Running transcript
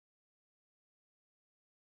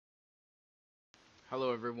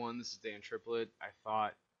Hello everyone, this is Dan Triplet. I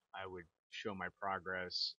thought I would show my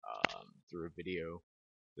progress through a video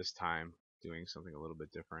this time, doing something a little bit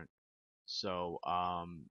different. So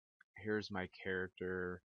here's my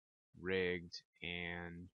character rigged,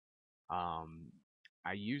 and um,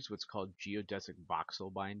 I use what's called geodesic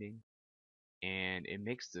voxel binding, and it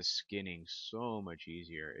makes the skinning so much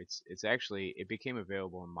easier. It's actually it became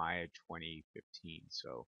available in Maya 2015,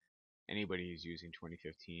 so anybody who's using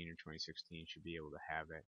 2015 or 2016 should be able to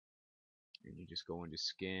have it. And you just go into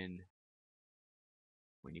skin.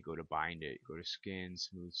 When you go to bind it, go to skin,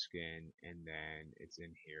 smooth skin, and then it's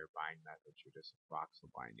in here, bind method, you're just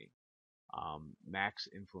voxel binding. Max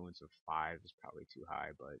influence of 5 is probably too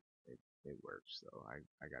high, but it works, so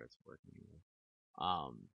I got it to work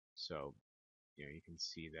anyway. So you can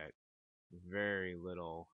see that very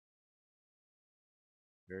little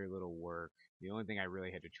very little work. The only thing I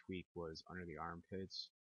really had to tweak was under the armpits,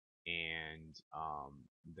 and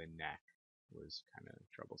the neck was kind of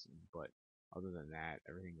troublesome. But other than that,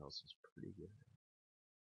 everything else is pretty good.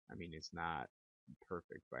 I mean, it's not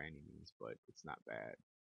perfect by any means, but it's not bad.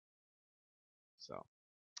 So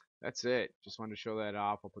that's it. Just wanted to show that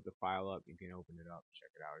off. I'll put the file up. You can open it up,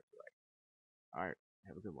 check it out if you like. All right,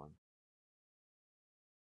 have a good one.